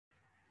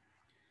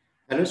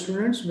Hello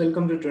students,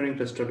 welcome to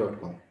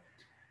trainingcluster.com.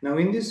 Now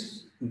in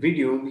this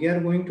video, we are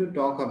going to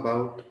talk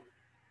about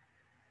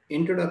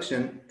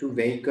introduction to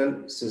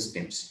vehicle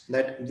systems,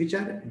 that which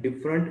are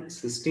different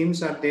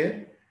systems are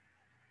there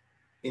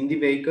in the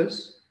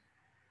vehicles.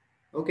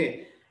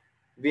 Okay,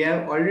 we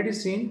have already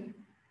seen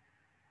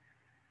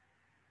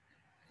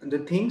the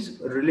things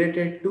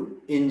related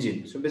to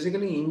engine. So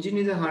basically engine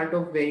is the heart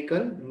of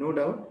vehicle, no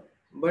doubt,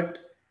 but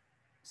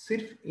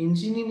सिर्फ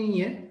engine ही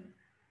नहीं है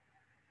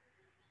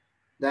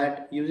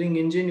that using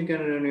engine you can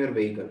run your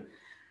vehicle.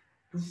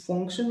 To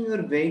function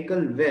your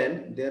vehicle well,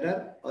 there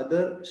are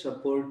other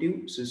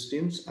supportive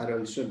systems are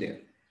also there.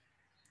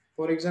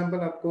 For example,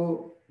 आपको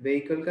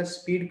vehicle का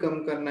speed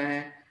कम करना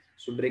है,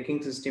 so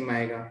braking system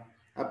आएगा.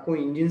 आपको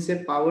engine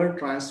से power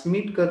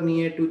transmit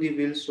करनी है to the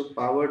wheels, so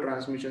power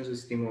transmission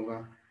system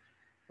होगा.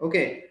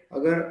 Okay,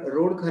 अगर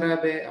रोड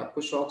खराब है,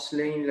 आपको शॉक्स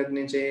नहीं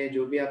लगने चाहिए,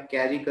 जो भी आप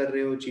कैरी कर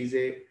रहे हो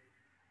चीजें,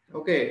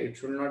 okay, it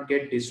should not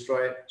get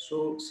destroyed,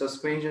 so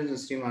suspension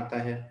system आता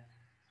है.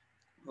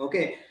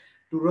 Okay,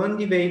 to run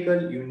the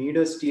vehicle you need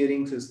a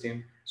steering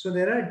system. So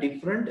there are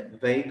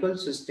different vehicle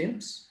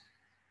systems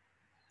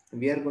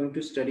we are going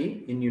to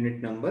study in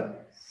unit number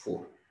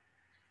 4.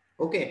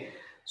 Okay,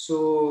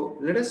 so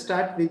let us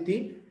start with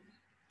the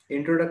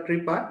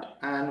introductory part,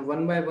 and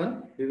one by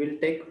one we will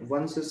take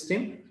one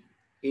system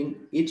in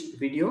each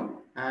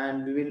video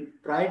and we will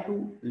try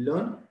to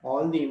learn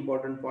all the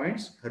important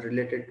points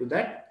related to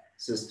that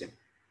system.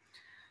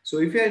 So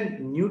if you are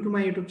new to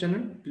my YouTube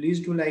channel,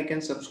 please do like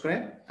and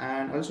subscribe,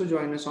 and also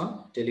join us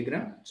on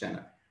Telegram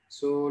channel.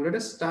 So let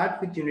us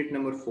start with unit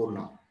number 4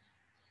 now.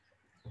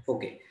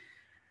 Okay,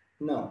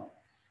 now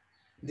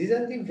these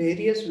are the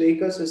various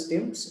vehicle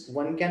systems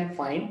one can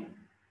find.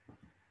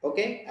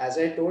 Okay, as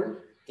I told,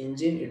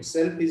 engine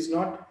itself is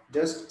not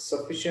just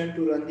sufficient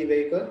to run the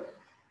vehicle.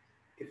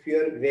 If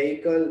your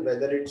vehicle,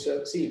 whether it's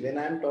a, see, when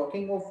I'm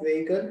talking of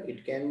vehicle,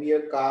 it can be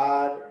a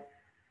car,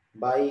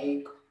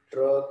 bike,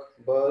 truck,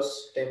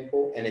 bus,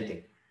 tempo,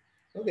 anything.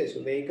 Okay,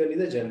 so vehicle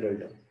is a general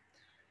term.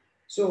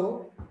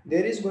 So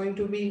there is going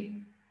to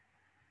be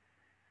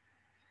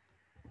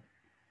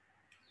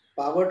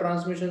power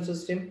transmission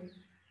system,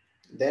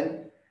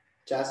 then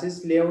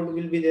chassis layout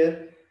will be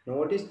there. Now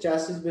what is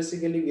chassis?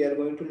 Basically we are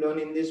going to learn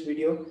in this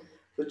video.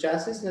 So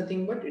chassis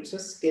nothing but it's a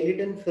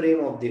skeleton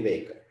frame of the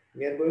vehicle.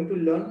 We are going to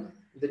learn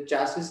the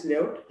chassis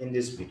layout in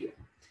this video.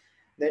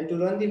 Then to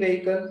run the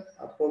vehicle,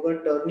 आपको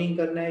अगर turning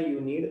करना है, you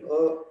need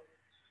a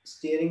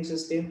steering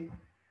system.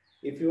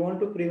 If you want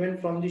to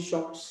prevent from the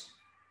shocks,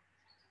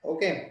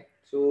 okay,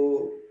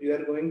 so you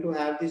are going to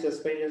have the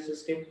suspension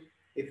system.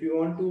 If you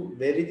want to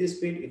vary the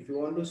speed, if you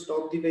want to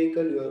stop the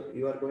vehicle,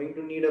 you are going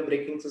to need a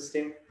braking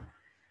system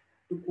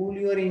to cool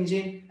your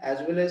engine,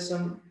 as well as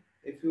some,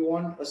 if you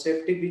want a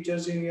safety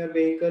features in your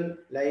vehicle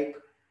like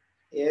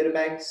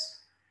airbags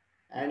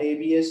and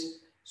ABS,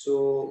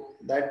 so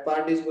that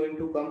part is going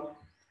to come.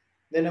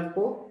 Then of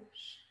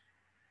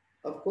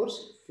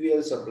course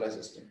fuel supply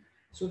system.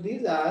 So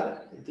these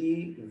are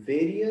the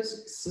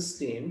various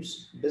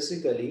systems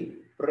basically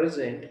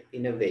present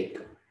in a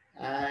vehicle,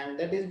 and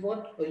that is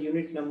what a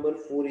unit number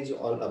 4 is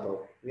all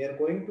about. We are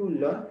going to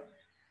learn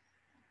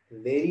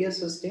various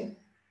systems,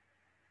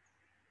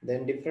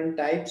 then different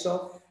types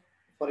of,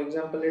 for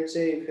example, let's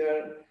say if you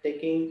are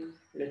taking,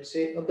 let's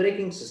say, a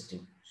braking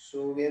system,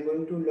 so we are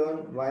going to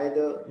learn why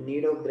the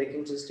need of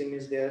braking system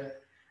is there,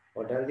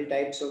 what are the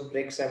types of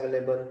brakes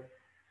available,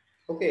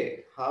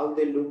 okay, how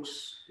they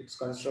looks, its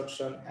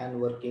construction and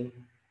working,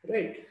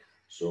 right?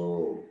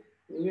 So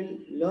we will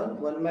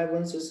learn one by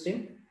one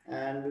system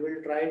and we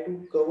will try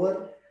to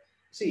cover,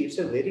 see, it's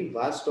a very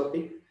vast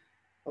topic,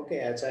 okay,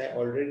 as I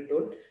already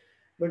told,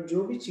 but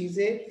जो भी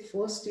चीजें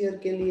first year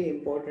के लिए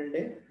important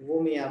है वो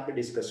मैं यहाँ पे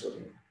डिस्कस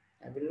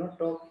करूँगा. I will not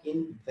talk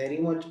in very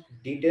much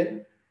detail.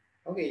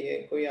 Okay, ये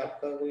कोई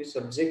आपका कोई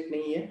सब्जेक्ट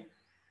नहीं है.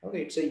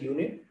 Okay, it's a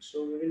unit,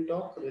 so we will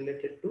talk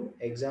related to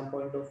exam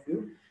point of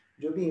view.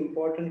 जो भी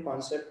इम्पोर्टेंट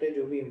कॉन्सेप्ट है,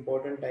 जो भी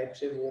इम्पोर्टेंट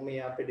टाइप्स है, वो मैं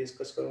यहाँ पे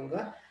डिस्कस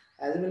करूंगा,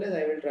 as well as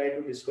I will try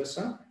to discuss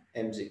some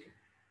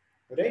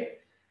MCQ, right?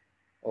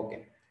 Okay,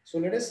 so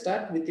let us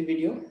start with the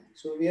video.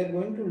 So we are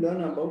going to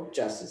learn about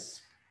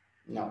chassis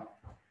now.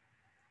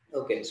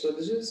 Okay, so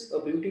this is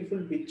a beautiful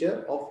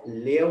picture of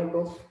layout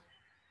of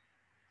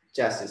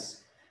chassis.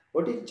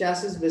 What is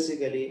chassis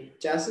basically?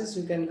 Chassis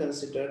you can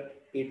consider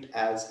it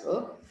as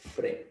a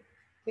frame.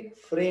 एक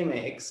frame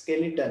है, एक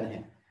skeleton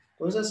है.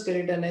 कौन सा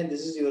skeleton है?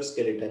 This is your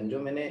skeleton. जो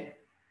मैंने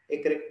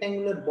एक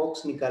rectangular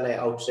box निकाला है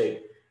outside.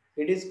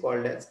 It is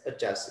called as a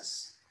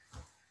chassis.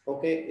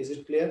 Okay, is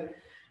it clear?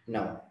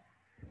 Now,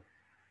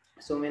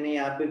 so मैंने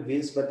यहाँ पे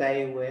wheels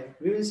बताए हुए हैं.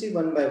 We will see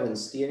one by one.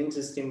 Steering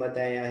system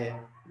बताया है.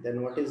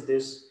 Then what is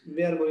this?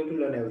 We are going to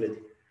learn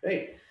everything,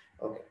 right?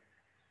 Okay,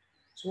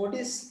 so what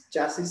is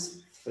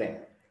chassis frame?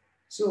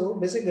 So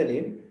basically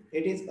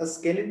it is a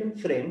skeleton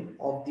frame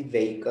of the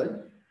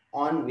vehicle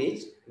on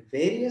which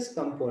various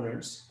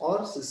components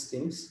or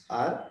systems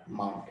are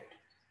mounted.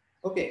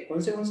 Okay,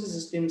 कौन से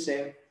systems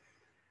है?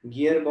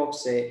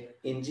 Gearbox है,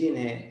 engine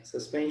है,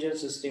 suspension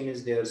system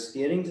is there,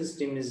 steering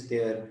system is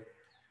there,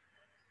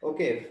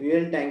 Okay,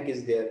 fuel tank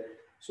is there.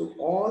 So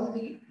all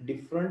the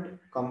different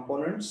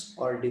components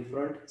or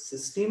different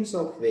systems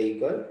of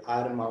vehicle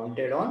are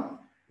mounted on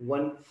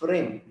one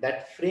frame.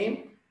 That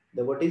frame,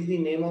 what is the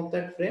name of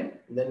that frame?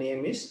 The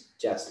name is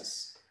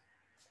chassis.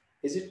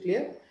 Is it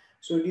clear?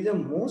 So it is the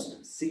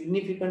most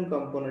significant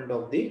component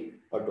of the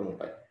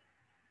automobile.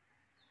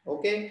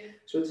 Okay,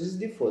 so this is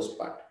the first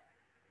part.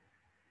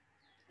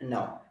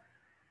 Now,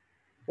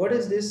 what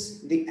is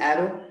this? The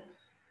arrow.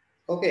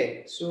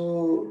 Okay,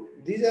 so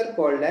these are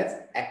called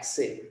as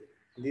axle.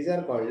 These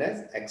are called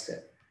as axle.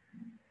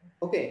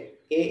 Okay,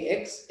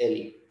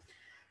 AXLE.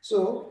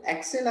 So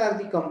axle are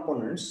the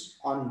components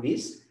on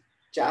which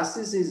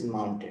chassis is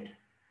mounted.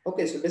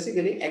 Okay, so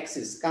basically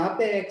axis. कहाँ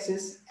पे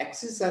axis?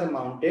 Axis are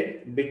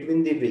mounted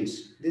between the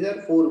wheels. These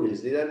are four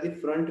wheels. These are the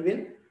front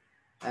wheel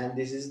and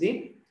this is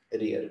the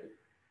rear wheel.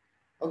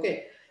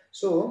 Okay,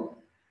 so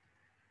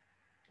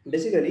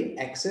basically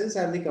axles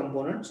are the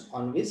components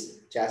on which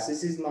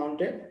chassis is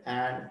mounted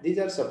and these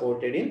are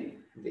supported in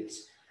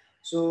wheels.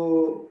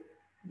 So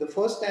the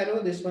first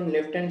arrow, this one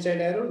left hand side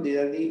arrow,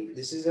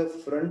 this is a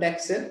front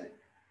axle,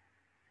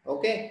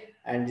 okay,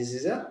 and this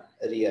is a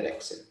rear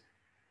axle.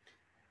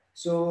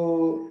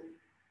 So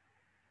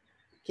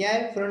क्या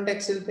है front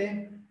axle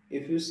पे?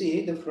 If you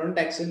see the front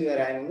axle, you are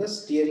having the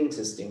steering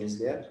system is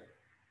there,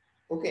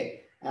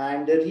 okay,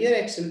 and the rear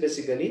axle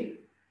basically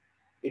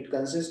it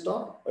consists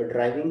of a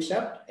driving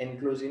shaft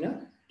enclosed in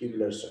a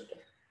tubular structure.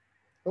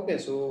 Okay,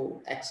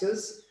 so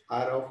axles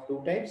are of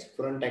two types,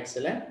 front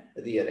axle and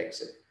rear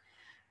axle.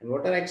 And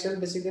what are axle?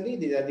 Basically,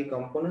 these are the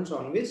components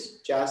on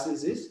which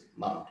chassis is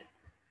mounted.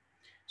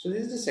 So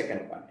this is the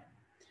second part.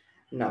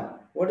 Now,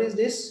 what is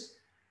this?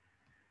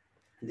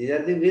 These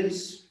are the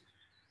wheels,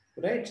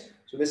 right?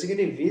 So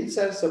basically, wheels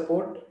are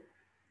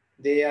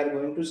they are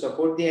going to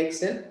support the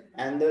axle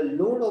and the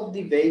load of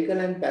the vehicle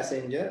and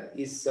passenger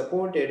is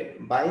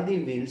supported by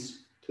the wheels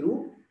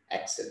through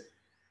axle.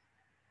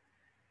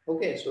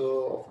 Okay,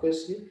 so of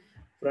course,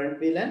 front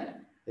wheel and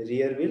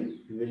rear wheel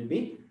will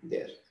be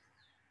there.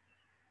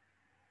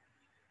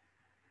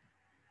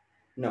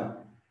 Now,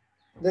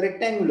 the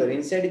rectangular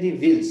inside the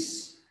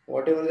wheels,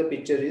 whatever the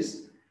picture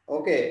is,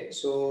 okay,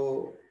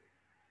 so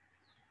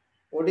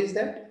what is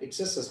that? It's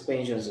a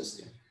suspension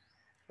system.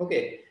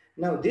 Okay,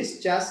 now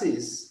this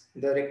chassis,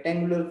 the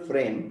rectangular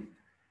frame,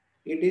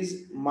 it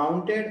is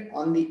mounted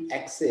on the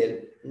axle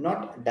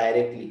not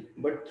directly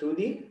but through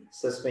the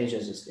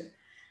suspension system.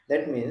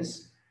 That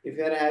means if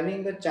you are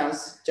having a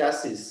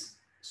chassis,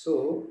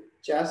 so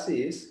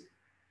chassis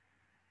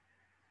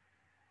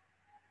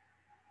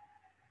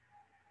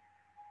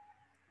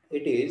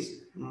it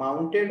is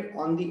mounted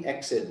on the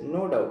axle,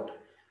 no doubt,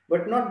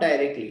 but not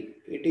directly.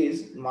 It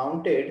is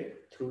mounted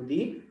through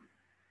the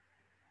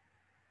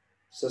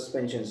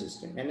suspension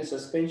system. And a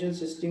suspension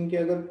system की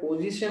अगर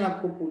position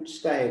आपको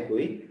पूछता है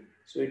कोई,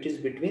 so it is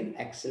between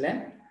axle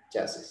and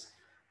chassis.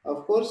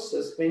 Of course,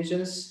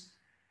 suspensions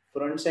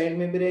front side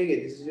में भी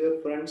रहेगी. This is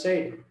your front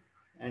side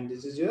and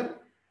this is your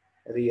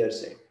rear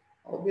side.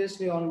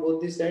 Obviously, on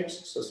both the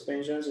sides,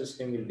 suspension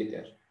system will be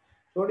there.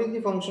 So what is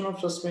the function of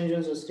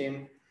suspension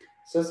system?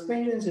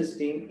 Suspension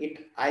system,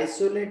 it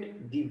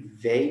isolate the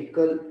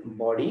vehicle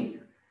body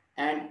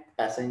and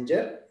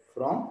passenger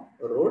from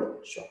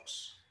road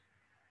shocks.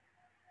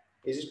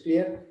 Is it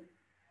clear?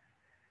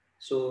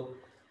 So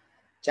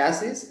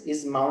chassis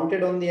is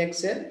mounted on the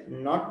axle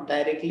not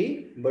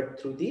directly but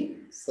through the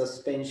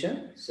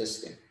suspension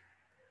system.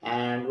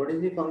 And what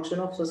is the function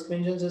of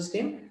suspension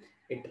system?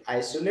 It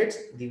isolates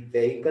the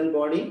vehicle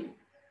body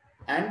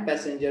and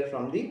passenger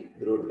from the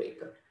road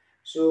vehicle.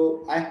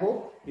 So I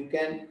hope you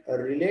can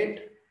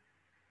relate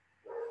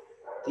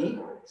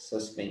the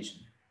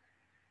suspension.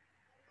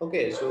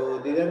 Okay, so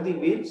these are the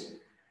wheels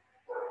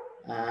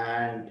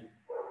and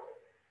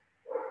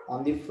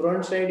on the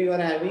front side you are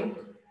having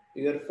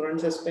your front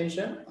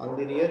suspension, on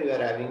the rear you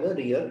are having a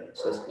rear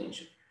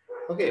suspension.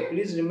 Okay,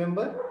 please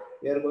remember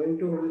we are going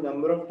to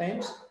number of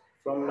times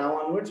from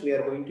now onwards we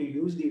are going to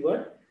use the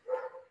word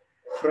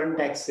front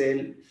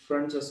axle,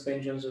 front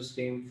suspension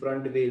system,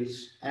 front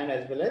wheels and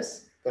as well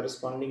as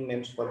corresponding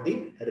names for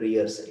the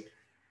rear side.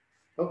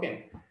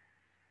 Okay,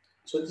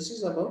 so this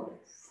is about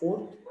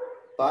fourth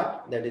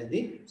part, that is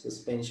the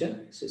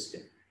suspension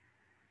system.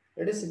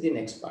 Let us see the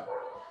next part.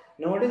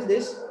 Now what is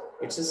this?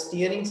 It's a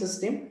steering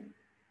system.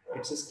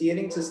 It's a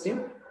steering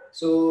system.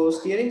 So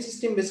steering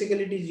system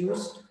basically it is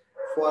used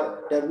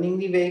for turning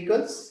the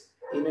vehicles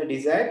in a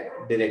desired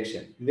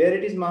direction. Where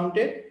it is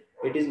mounted?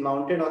 It is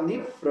mounted on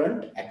the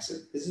front axle.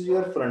 This is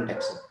your front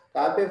axle.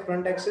 कहाँ पे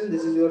front axle?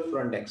 This is your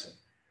front axle.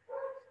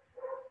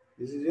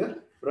 This is your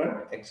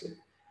front axle.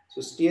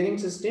 So steering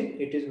system,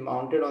 it is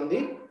mounted on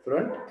the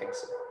front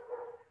axle.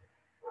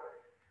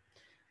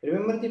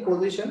 Remember the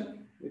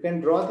position. You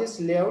can draw this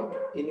layout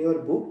in your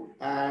book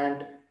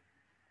and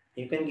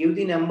you can give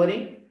the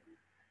numbering.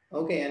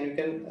 Okay, and you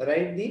can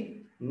write the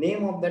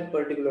name of that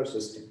particular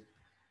system.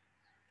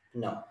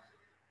 Now,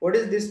 what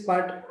is this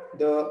part?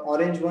 The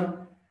orange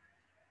one?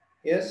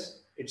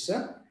 Yes, it's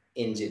a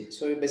engine.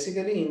 So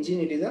basically engine,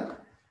 it is a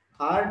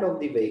heart of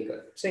the vehicle.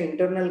 It's an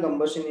internal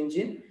combustion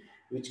engine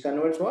which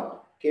converts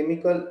what?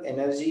 Chemical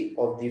energy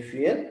of the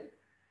fuel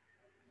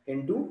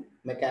into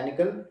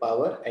mechanical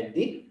power at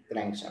the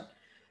crankshaft.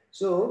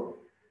 So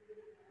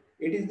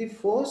it is the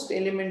first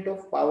element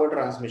of power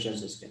transmission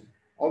system.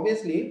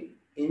 Obviously,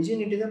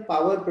 engine, it is a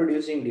power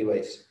producing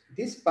device.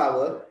 This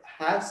power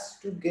has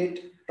to get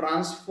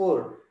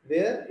transferred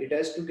where it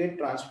has to get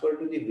transferred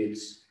to the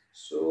wheels.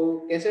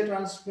 So कैसे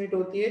transmit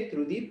होती है?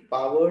 Through the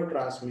power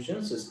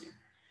transmission system.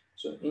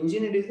 So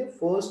engine, it is the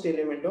first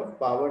element of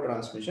power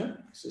transmission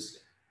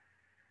system.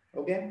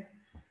 Okay.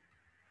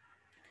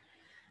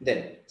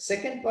 Then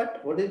second part,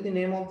 what is the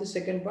name of the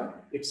second part?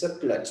 It's a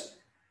clutch.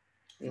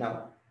 Now,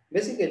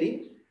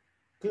 basically,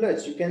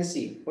 clutch, you can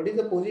see what is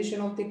the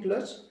position of the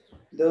clutch.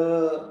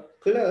 The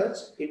clutch,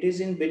 it is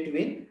in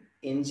between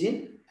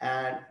engine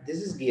and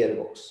this is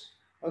gearbox.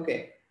 Okay,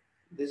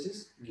 this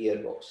is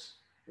gearbox.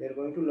 We are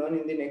going to learn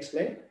in the next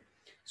slide.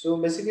 So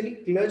basically,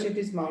 clutch, it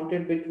is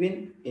mounted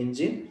between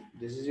engine,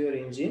 this is your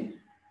engine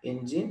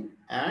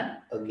and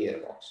a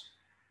gearbox.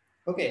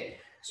 Okay,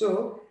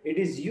 so it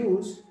is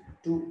used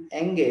to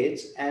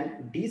engage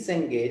and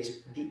disengage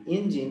the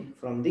engine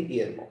from the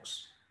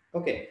gearbox.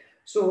 Okay,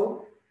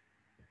 so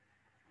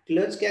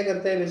clutch क्या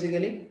करता है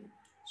basically?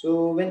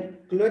 So when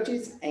clutch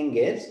is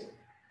engaged,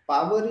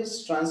 power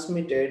is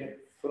transmitted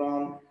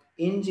from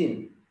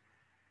engine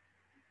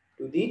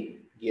to the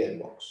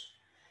gearbox,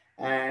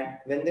 and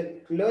when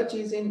the clutch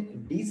is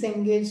in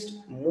disengaged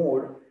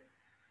mode,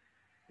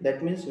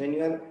 that means when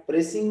you are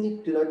pressing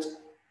the clutch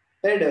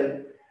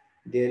pedal,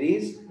 there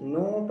is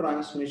no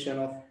transmission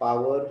of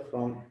power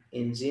from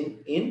engine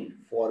in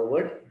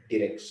forward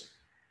direction.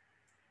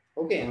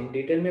 Okay, हम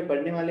detail में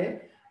पढ़ने वाले हैं.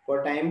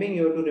 For time being,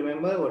 you have to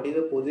remember what is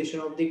the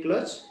position of the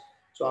clutch.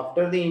 So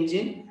after the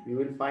engine, you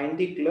will find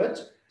the clutch.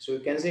 So you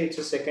can say it's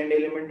a second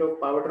element of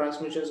power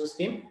transmission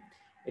system.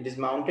 It is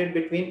mounted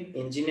between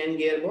engine and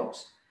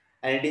gearbox,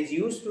 and it is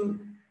used to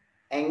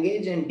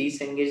engage and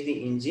disengage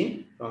the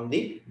engine from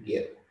the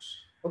gearbox.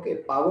 Okay,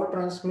 power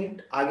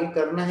transmit आगे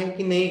करना है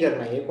कि नहीं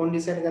करना है, ये कौन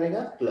decide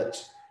करेगा? Clutch.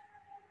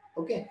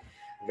 Okay,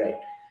 right.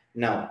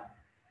 Now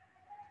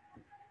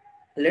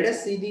let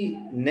us see the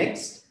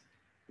next,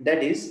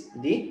 that is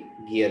the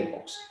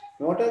gearbox.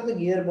 What are the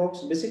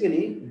gearbox?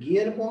 Basically,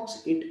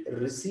 gearbox, it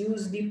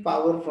receives the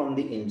power from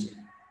the engine,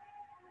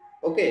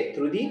 okay,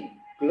 through the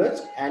clutch,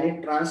 and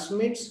it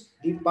transmits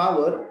the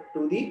power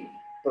to the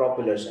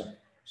propeller shaft.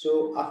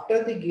 So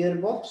after the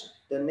gearbox,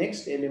 the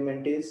next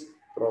element is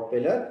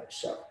propeller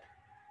shaft.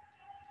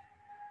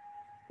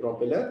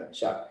 Propeller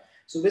shaft.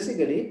 So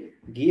basically,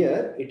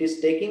 gear, it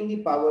is taking the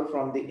power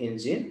from the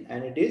engine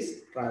and it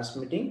is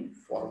transmitting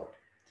forward.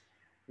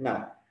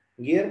 Now,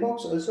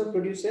 gearbox also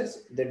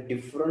produces the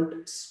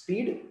different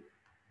speed,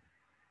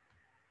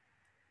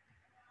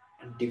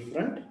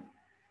 different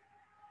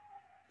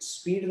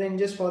speed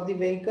ranges for the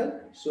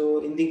vehicle.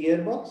 So in the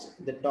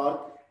gearbox, the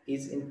torque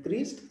is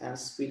increased and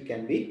speed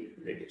can be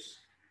reduced.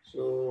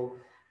 So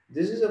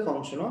this is a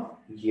function of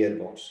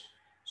gearbox.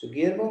 So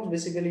gearbox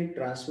basically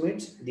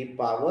transmits the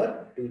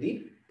power to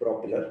the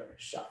propeller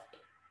shaft.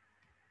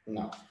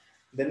 Now,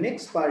 the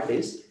next part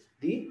is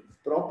the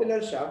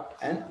propeller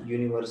shaft and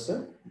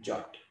universal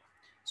joint.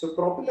 So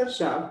propeller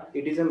shaft,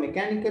 it is a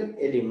mechanical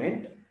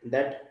element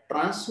that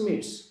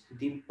transmits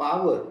the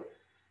power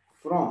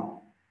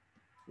from,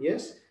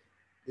 yes,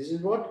 this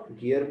is what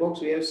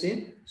gearbox we have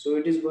seen. So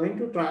it is going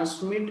to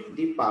transmit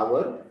the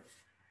power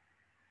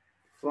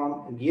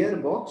from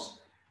gearbox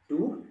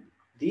to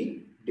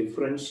the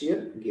differential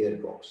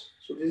gearbox.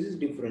 So this is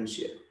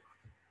differential.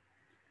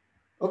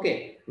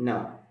 Okay,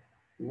 now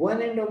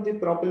one end of the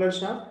propeller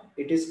shaft,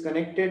 it is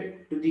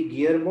connected to the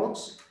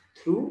gearbox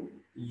through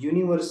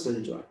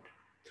universal joint.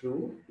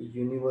 Through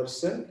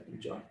universal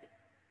joint.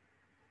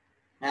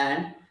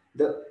 And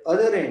the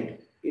other end,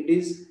 it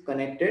is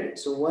connected.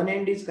 So one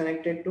end is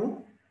connected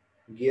to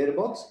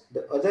gearbox.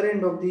 The other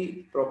end of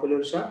the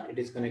propeller shaft, it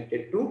is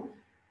connected to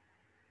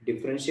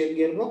differential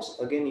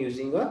gearbox, again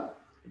using a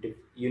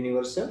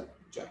universal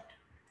joint.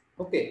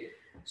 Okay,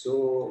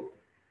 so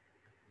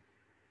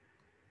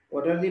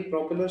what are the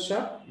propeller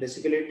shaft?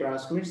 Basically, it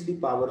transmits the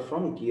power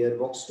from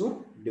gearbox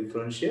to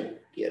differential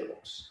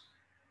gearbox.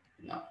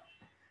 Now,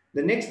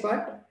 the next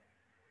part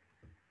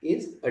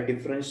is a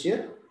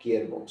differential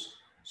gearbox.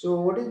 So,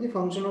 what is the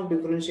function of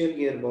differential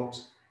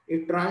gearbox?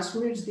 It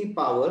transmits the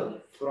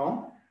power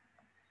from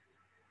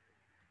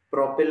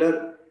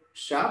propeller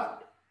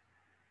shaft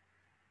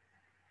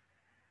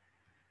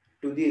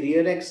to the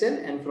rear axle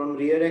and from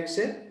rear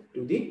axle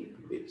to the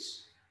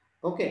wheels.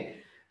 Okay.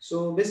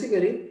 So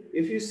basically,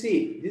 if you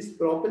see this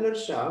propeller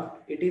shaft,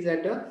 it is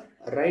at a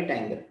right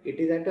angle. It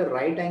is at a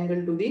right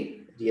angle to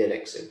the rear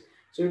axle.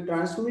 So it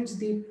transmits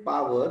the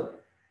power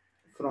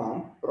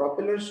from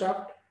propeller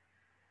shaft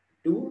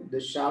to the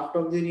shaft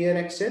of the rear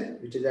axle,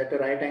 which is at a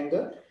right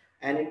angle,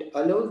 and it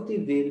allows the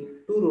wheel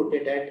to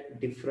rotate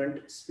at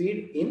different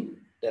speed in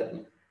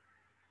turning.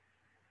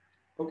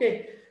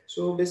 Okay.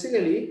 So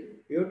basically,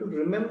 you have to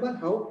remember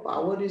how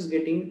power is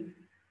getting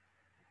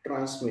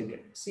transmitted.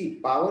 See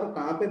power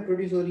कहाँ पे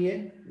produce हो रही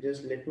है?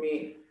 Just let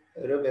me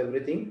rub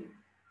everything.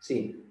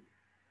 See,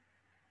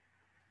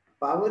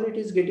 power it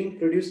is getting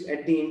produced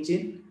at the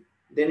engine,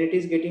 then it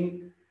is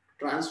getting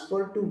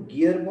transferred to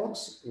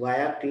gearbox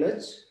via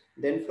clutch,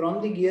 then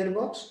from the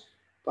gearbox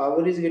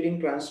power is getting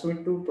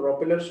transmitted to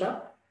propeller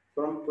shaft,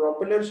 from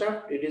propeller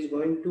shaft it is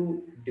going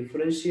to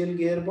differential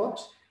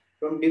gearbox,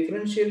 from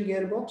differential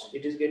gearbox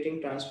it is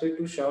getting transferred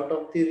to shaft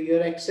of the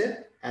rear axle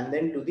and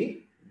then to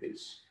the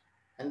wheels,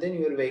 and then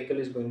your vehicle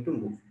is going to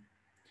move.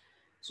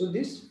 So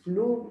this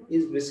flow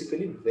is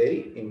basically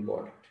very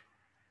important,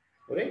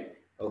 right?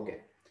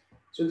 Okay,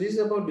 so this is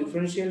about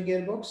differential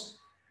gearbox.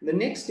 The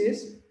next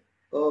is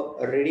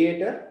a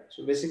radiator.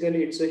 So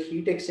basically it's a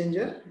heat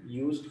exchanger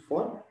used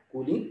for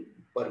cooling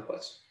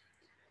purpose.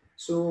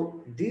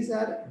 So these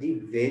are the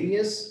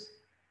various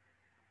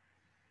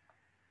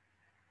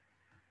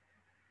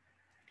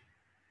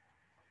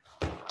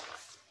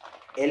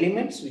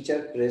elements which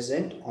are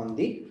present on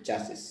the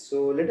chassis.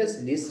 So let us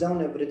list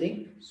down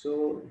everything.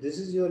 So this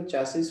is your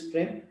chassis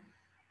frame.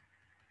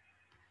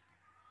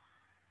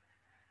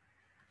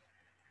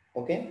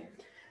 Okay.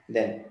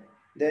 Then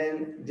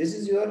this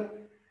is your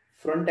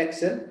front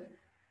axle.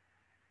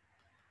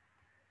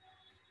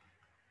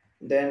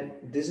 Then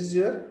this is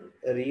your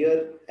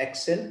rear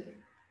axle.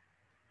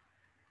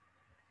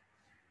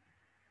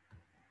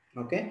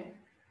 Okay.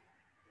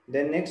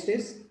 Then next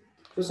is,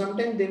 so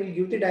sometimes they will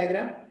give the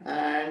diagram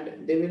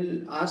and they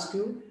will ask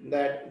you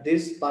that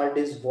this part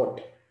is what.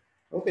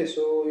 Okay,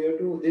 so you have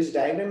to, this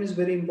diagram is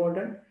very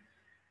important.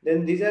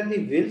 Then these are the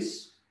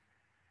wheels.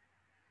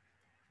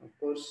 Of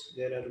course,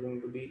 there are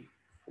going to be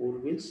 4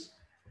 wheels.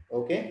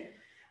 Okay.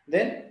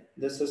 Then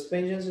the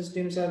suspension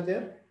systems are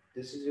there.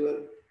 This is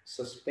your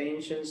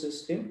suspension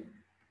system.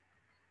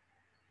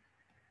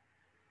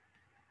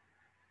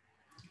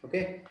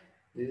 Okay.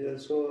 This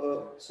is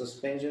also a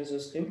suspension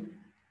system.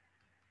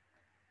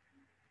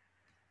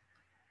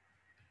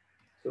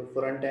 So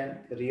front and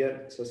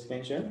rear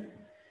suspension.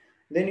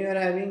 Then you are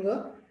having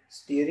a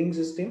steering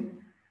system.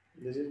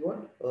 This is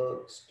what? A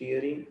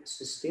steering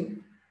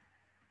system.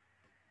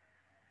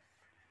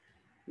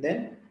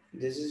 Then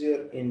this is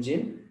your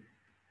engine.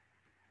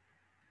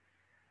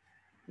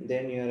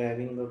 Then you are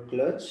having a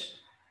clutch.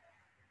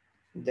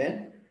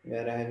 Then you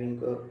are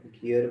having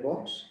a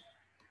gearbox.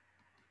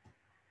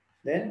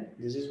 Then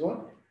this is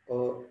what?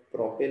 A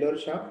propeller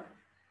shaft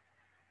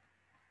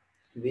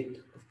with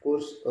of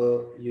course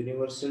a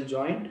universal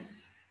joint.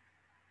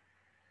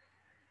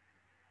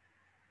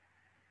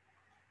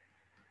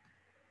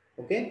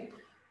 Okay.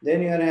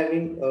 Then you are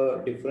having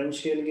a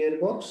differential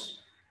gearbox.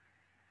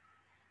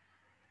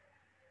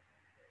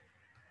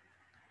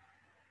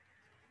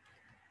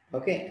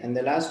 Okay. And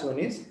the last one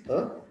is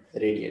a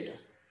radiator.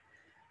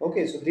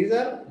 Okay, so these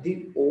are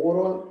the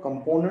overall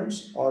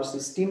components or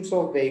systems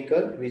of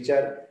vehicle which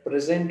are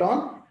present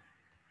on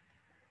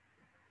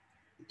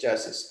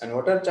chassis. And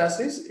what are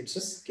chassis? It's a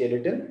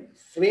skeleton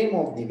frame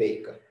of the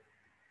vehicle.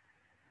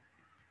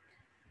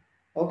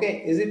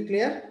 Okay, is it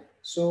clear?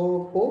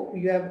 So hope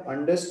you have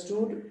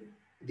understood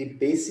the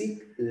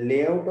basic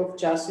layout of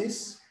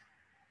chassis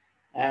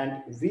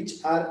and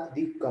which are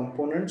the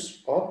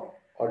components of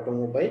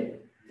automobile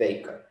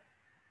vehicle.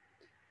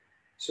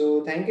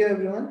 So thank you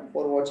everyone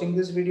for watching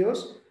these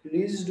videos.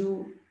 Please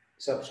do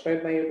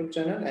subscribe my YouTube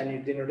channel and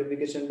hit the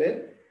notification bell.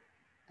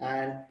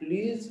 And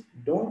please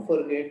don't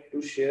forget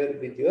to share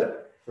with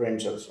your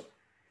friends also.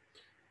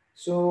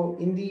 So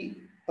in the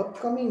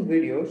upcoming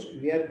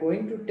videos, we are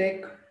going to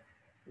take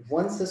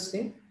one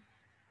system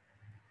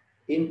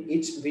in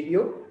each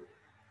video,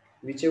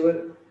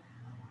 whichever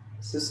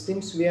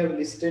systems we have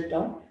listed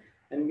down,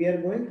 and we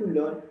are going to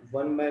learn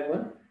one by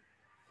one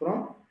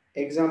from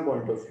exam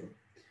point of view.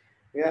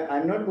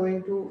 I'm not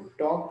going to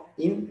talk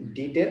in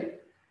detail.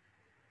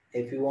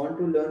 If you want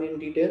to learn in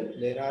detail,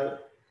 there are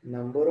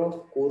number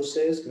of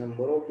courses,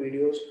 number of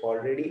videos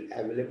already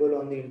available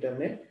on the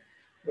internet.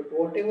 But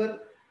whatever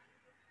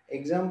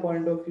exam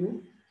point of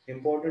view,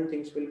 important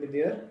things will be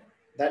there.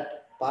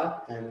 That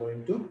part I am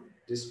going to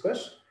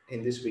discuss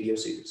in this video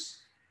series.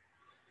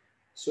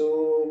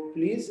 So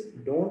please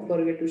don't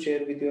forget to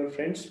share with your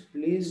friends.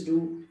 Please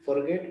do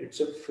forget,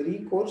 it's a free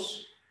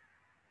course,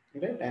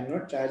 right? I'm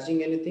not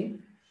charging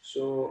anything.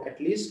 So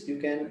at least you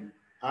can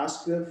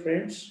ask your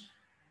friends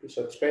to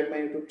subscribe my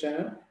YouTube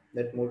channel.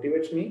 That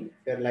motivates me.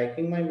 If you are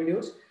liking my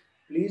videos,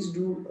 please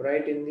do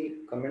write in the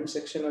comment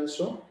section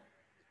also.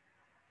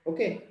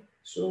 Okay,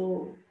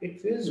 so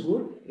it feels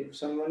good if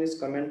someone is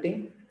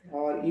commenting,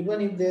 or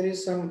even if there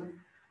is some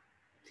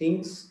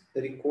things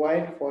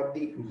required for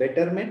the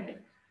betterment,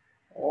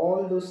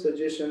 all those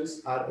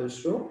suggestions are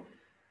also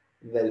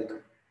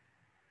welcome.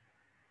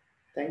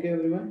 Thank you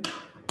everyone.